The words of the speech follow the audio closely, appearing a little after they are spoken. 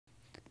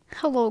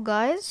Hello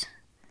guys,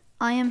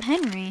 I am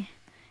Henry,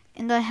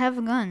 and I have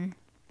a gun,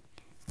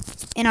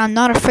 and I'm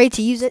not afraid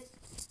to use it.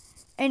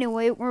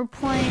 Anyway, we're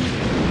playing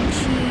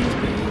cheese.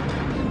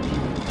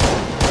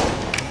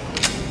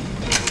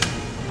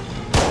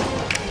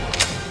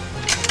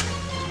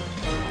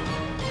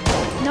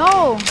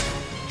 No!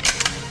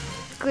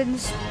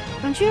 Goodness,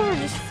 don't you ever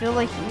just feel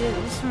like you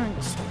just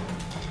want to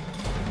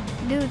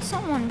dude,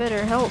 someone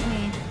better help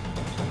me.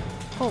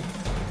 Help.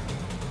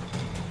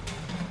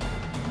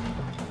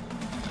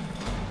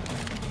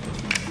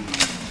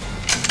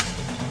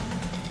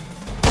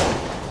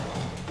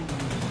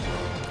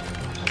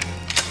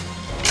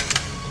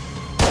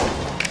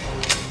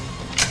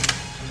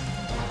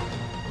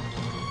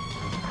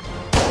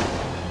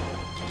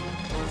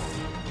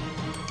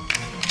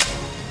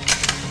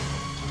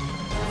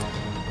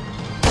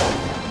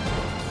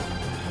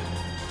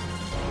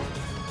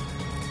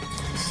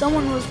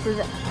 Someone was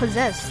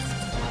possessed.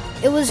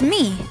 It was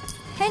me,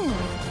 Henry.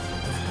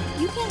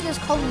 You can't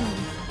just call me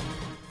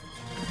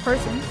a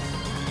person. You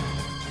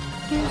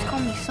can just call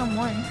me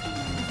someone.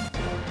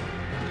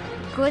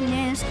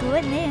 Goodness,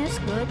 goodness,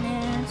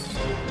 goodness.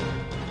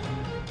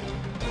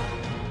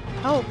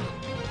 Help.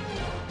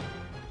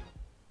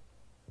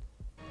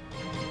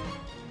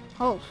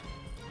 Help.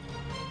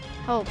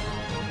 Help.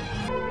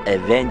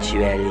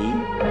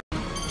 Eventually.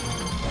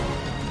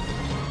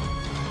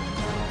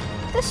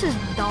 This is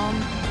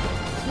dumb.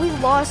 We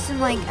lost in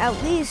like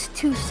at least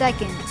 2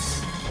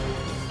 seconds.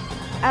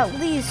 At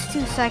least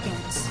 2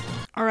 seconds.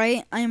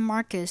 Alright, I'm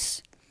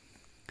Marcus.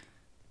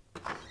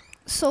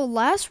 So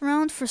last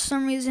round, for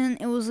some reason,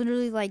 it was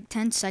literally like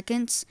 10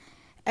 seconds.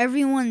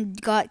 Everyone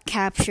got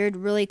captured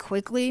really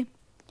quickly.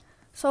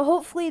 So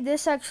hopefully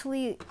this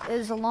actually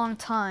is a long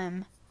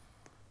time.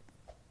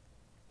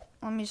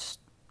 Let me just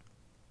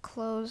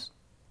close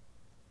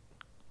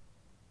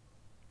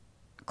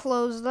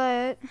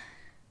that.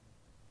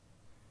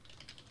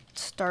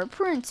 Start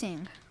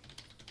printing.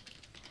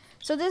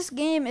 So this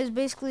game is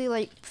basically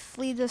like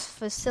flee this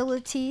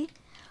facility.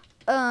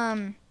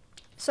 So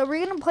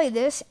we're gonna play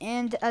this,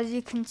 and as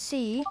you can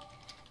see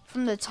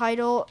from the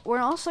title, we're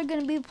also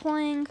gonna be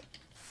playing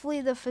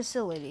flee the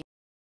facility.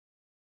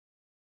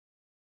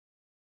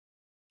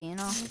 You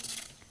know?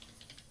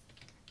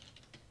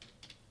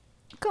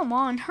 Come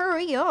on,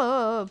 hurry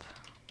up.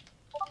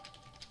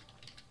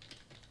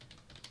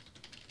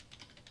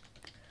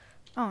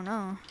 Oh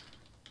no.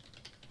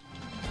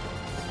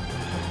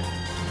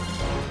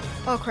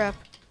 Oh crap.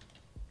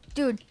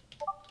 Dude.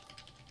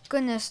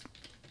 Goodness.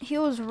 He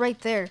was right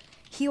there.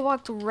 He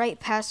walked right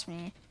past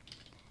me.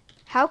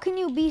 How can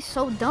you be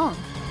so dumb?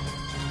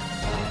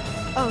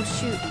 Oh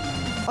shoot.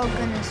 Oh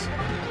goodness.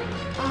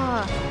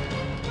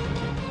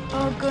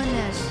 Oh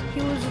goodness.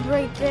 He was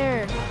right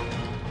there.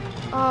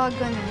 Oh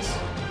goodness.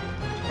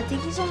 I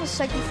think he's on the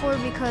second floor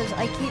because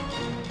I keep...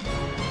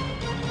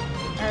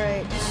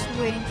 Alright, just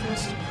waiting for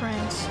this to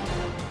print.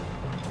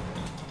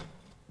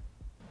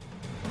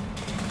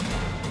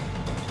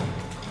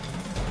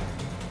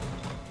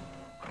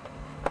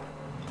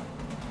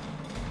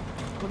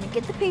 Let me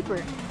get the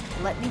paper.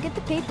 Let me get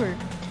the paper.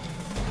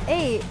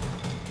 Hey,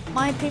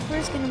 my paper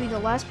is gonna be the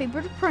last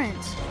paper to print.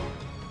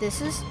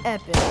 This is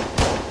epic.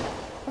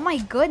 Oh my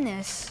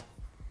goodness.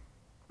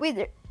 Wait,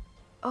 there.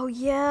 Oh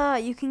yeah,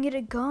 you can get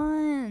a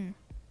gun.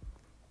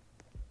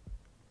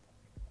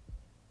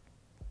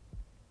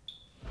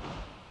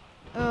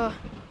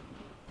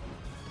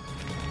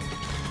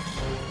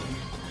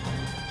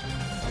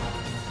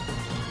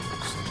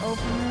 Just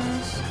open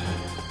this.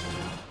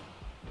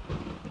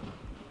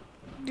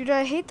 Dude,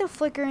 I hate the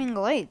flickering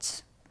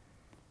lights.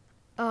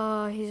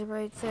 He's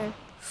right there.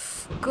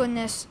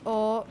 Goodness.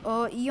 Oh,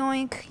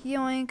 yoink,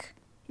 yoink,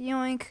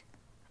 yoink.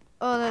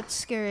 Oh, that's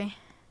scary.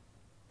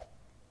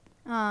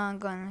 Oh,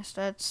 goodness.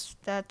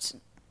 That's,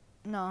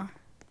 no.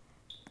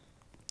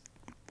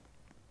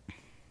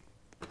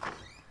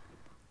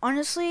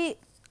 Honestly,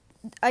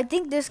 I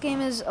think this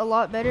game is a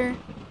lot better.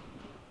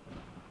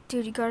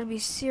 Dude, you gotta be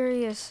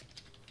serious.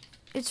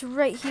 It's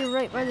right here,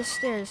 right by the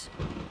stairs.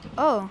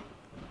 Oh.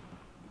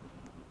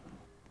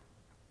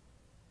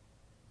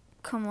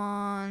 Come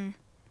on.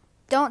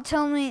 Don't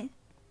tell me.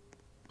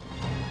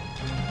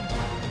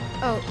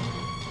 Oh.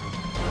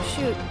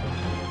 Shoot.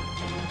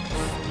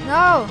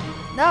 No.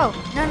 No.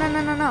 No, no,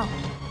 no, no, no.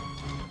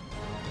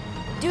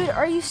 Dude,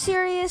 are you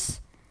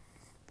serious?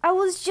 I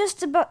was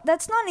just about...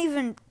 That's not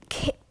even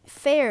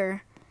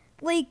fair.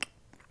 Like,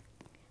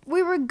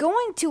 we were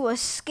going to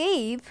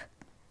escape,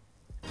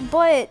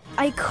 but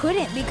I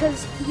couldn't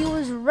because he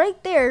was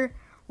right there,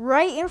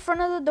 right in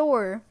front of the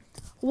door.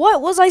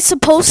 What was I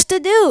supposed to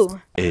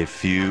do? A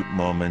few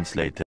moments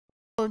later.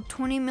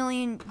 20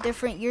 million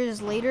different years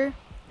later,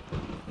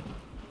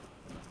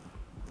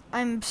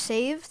 I'm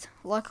saved,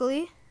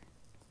 luckily.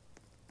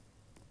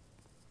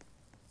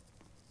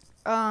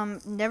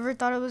 Never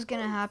thought it was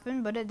gonna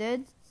happen, but it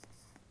did.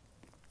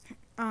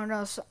 I don't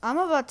know, so I'm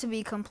about to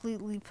be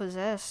completely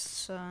possessed,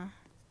 so.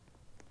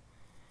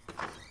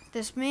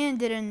 This man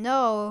didn't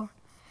know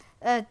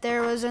that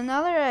there was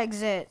another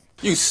exit.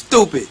 You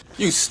stupid!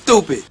 You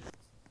stupid!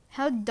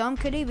 How dumb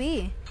could he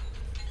be?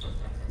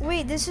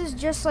 Wait, this is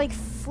just like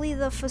flee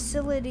the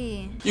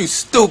facility. You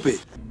stupid!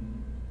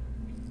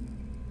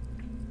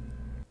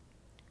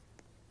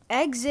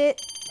 Exit.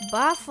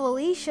 Bye,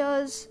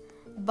 Felicia's.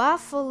 Bye,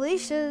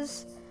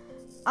 Felicia's.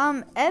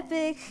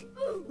 Epic.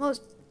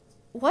 Most.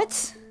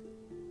 What?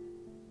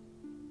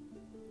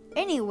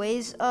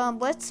 Anyways,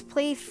 let's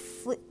play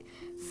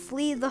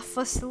flee the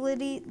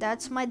facility.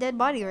 That's my dead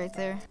body right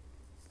there.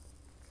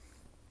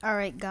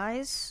 Alright,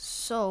 guys.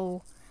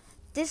 So,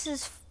 this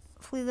is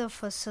flee the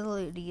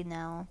facility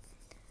now.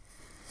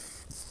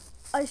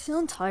 I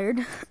sound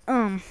tired.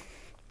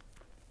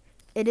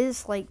 It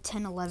is like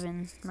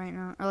 10:11 right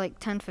now, or like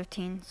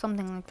 10:15,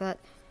 something like that,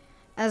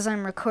 as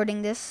I'm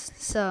recording this.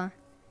 So,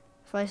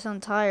 if I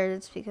sound tired,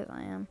 it's because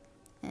I am.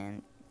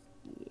 And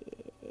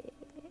yeah.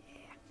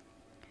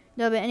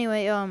 No, but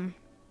anyway,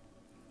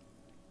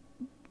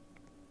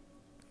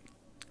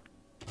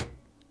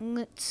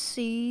 let's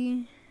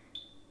see.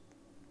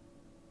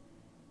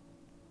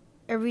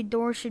 Every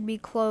door should be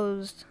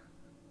closed.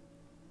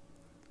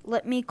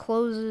 Let me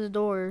close this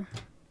door.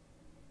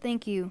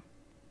 Thank you.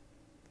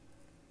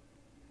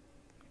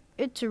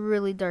 It's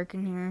really dark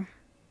in here.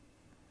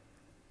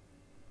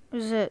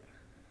 What is it?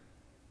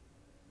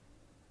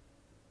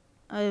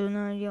 I have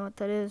no idea what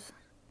that is.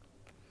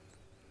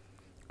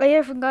 Oh yeah,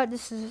 I forgot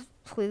this is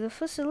flee the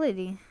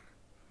facility.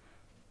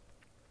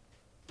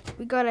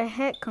 We gotta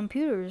hack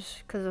computers,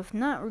 because if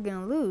not, we're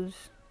gonna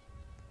lose.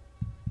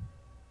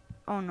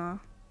 Oh no.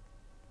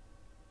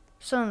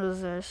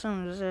 Someone's there,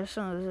 someone's there,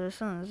 someone's there,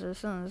 someone's there,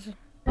 someone's there.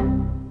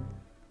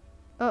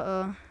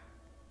 Uh-oh.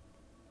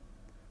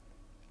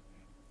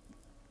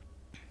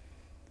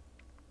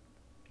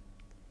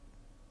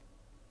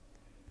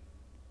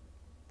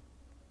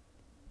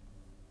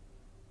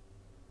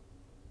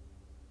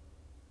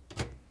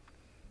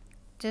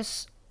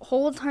 This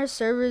whole entire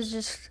server is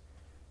just...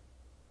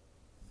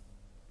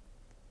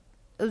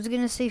 I was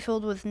gonna say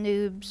filled with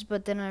noobs,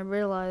 but then I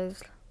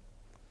realized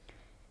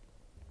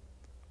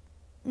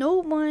no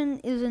one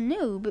is a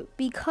noob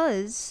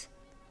because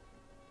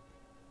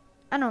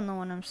I don't know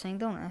what I'm saying.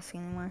 Don't ask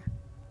anymore.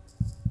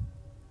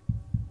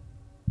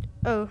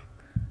 Oh.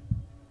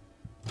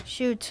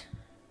 Shoot.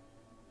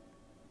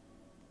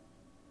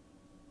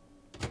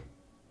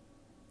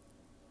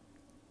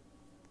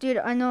 Dude,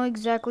 I know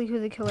exactly who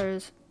the killer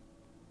is.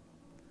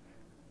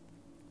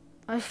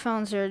 I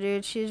found her,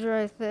 dude. She's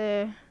right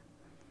there.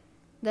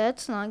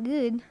 That's not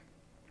good.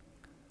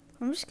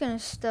 I'm just gonna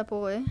step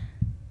away.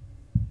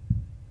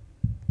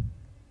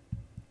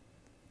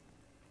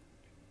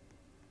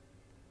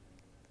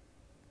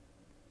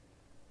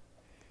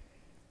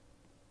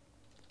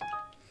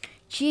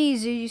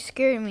 Jeez, dude, you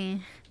scared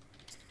me.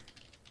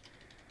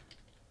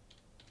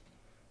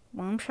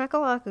 Boom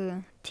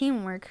shakalaka.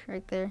 Teamwork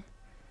right there.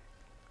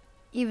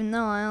 Even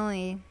though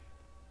I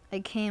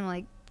came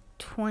like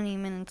 20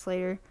 minutes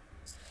later.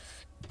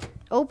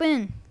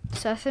 Open!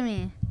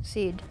 Sesame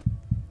seed.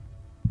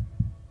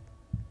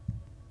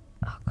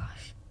 Oh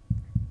gosh.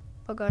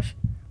 Oh gosh.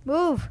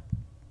 Move!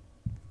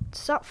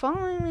 Stop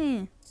following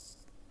me!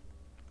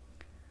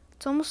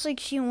 It's almost like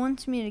she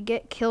wants me to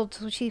get killed,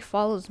 so she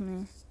follows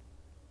me.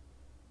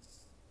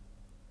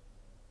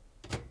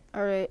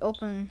 Alright,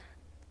 open.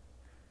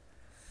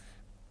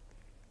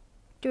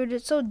 Dude,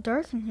 it's so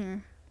dark in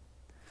here.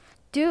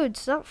 Dude,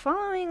 stop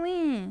following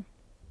me!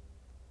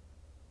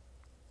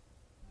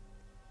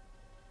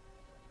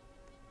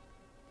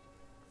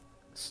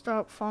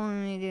 Stop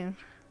following me,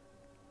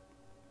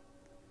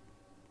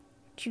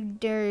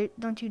 dude.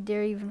 Don't you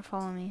dare even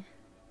follow me.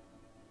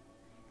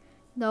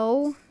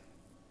 No.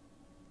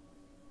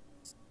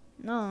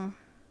 No.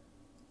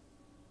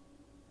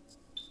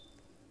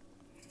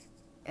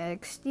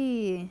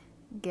 XD.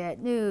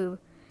 Get noob.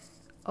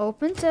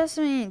 Open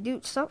sesame.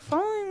 Dude, stop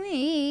following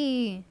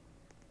me.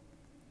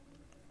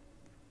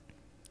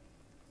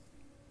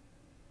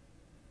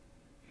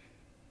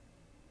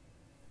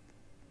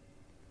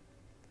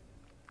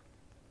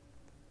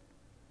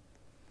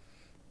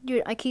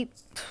 Dude, I keep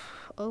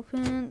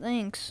open.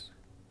 Thanks.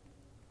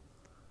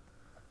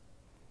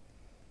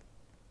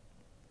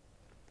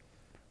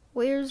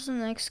 Where's the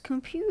next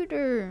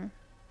computer?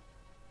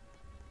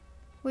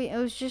 Wait, I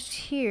was just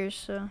here,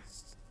 so.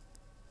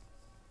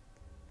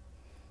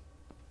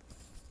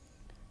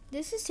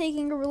 This is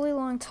taking a really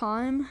long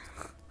time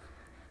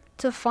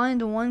to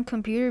find one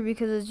computer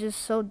because it's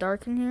just so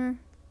dark in here.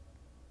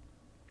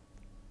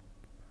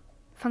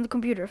 Found the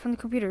computer,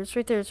 It's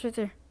right there, it's right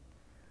there.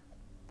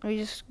 Let me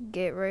just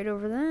get right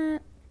over that.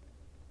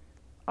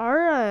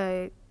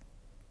 Alright.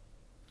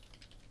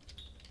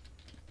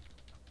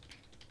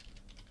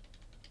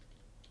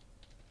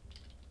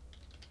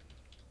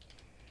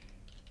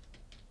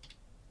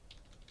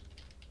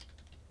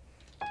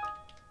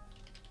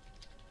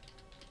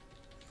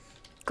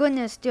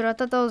 Goodness, dude, I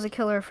thought that was a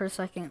killer for a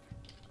second.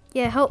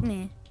 Yeah, help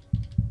me.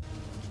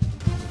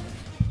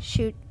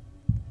 Shoot.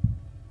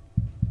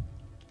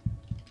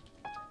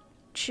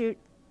 Shoot.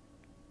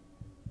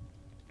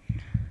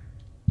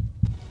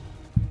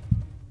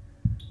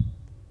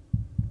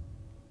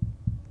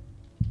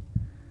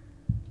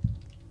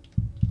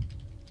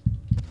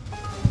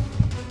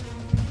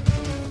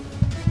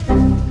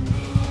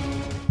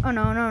 Oh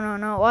no, no, no,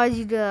 no. Why did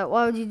you do that?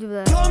 Why would you do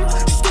that? Dumb,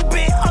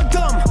 stupid, or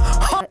dumb.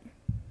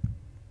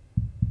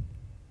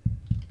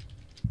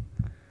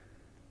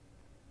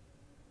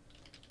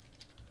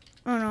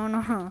 Oh no,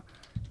 no, no.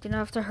 Dude, I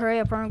have to hurry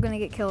up or I'm gonna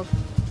get killed.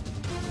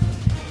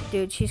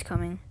 Dude, she's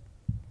coming.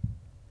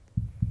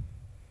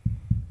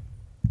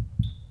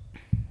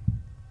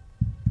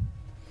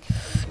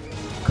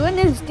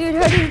 Goodness, dude,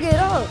 how do you get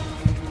up?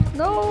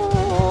 No!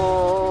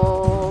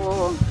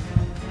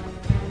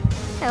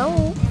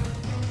 Help!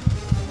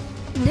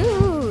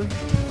 Dude!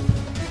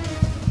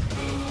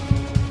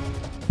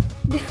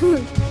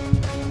 Dude!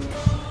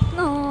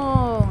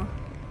 No!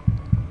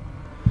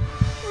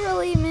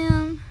 Really,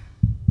 man?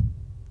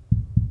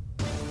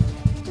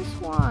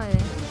 Just why?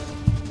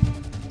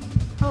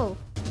 Oh.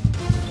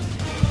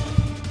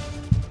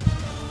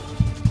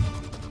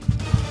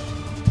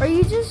 Are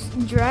you just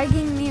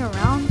dragging me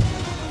around?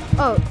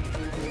 Oh.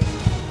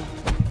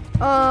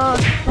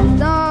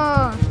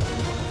 No.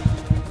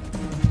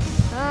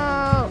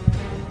 No.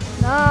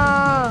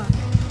 No.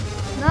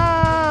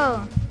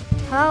 No.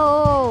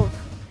 Help.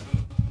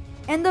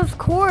 And of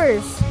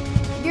course,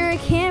 you're a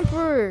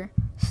camper.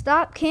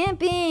 Stop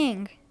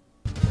camping.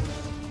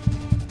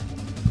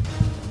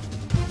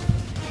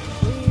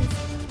 Please.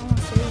 I want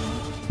to save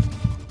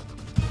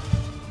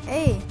you.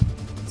 Hey,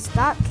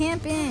 stop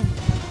camping.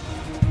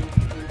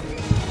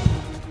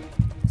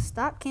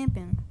 Stop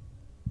camping.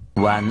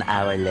 1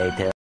 hour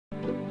later.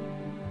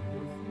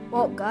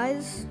 Well,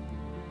 guys,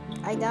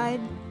 I died.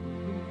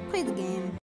 Play the game.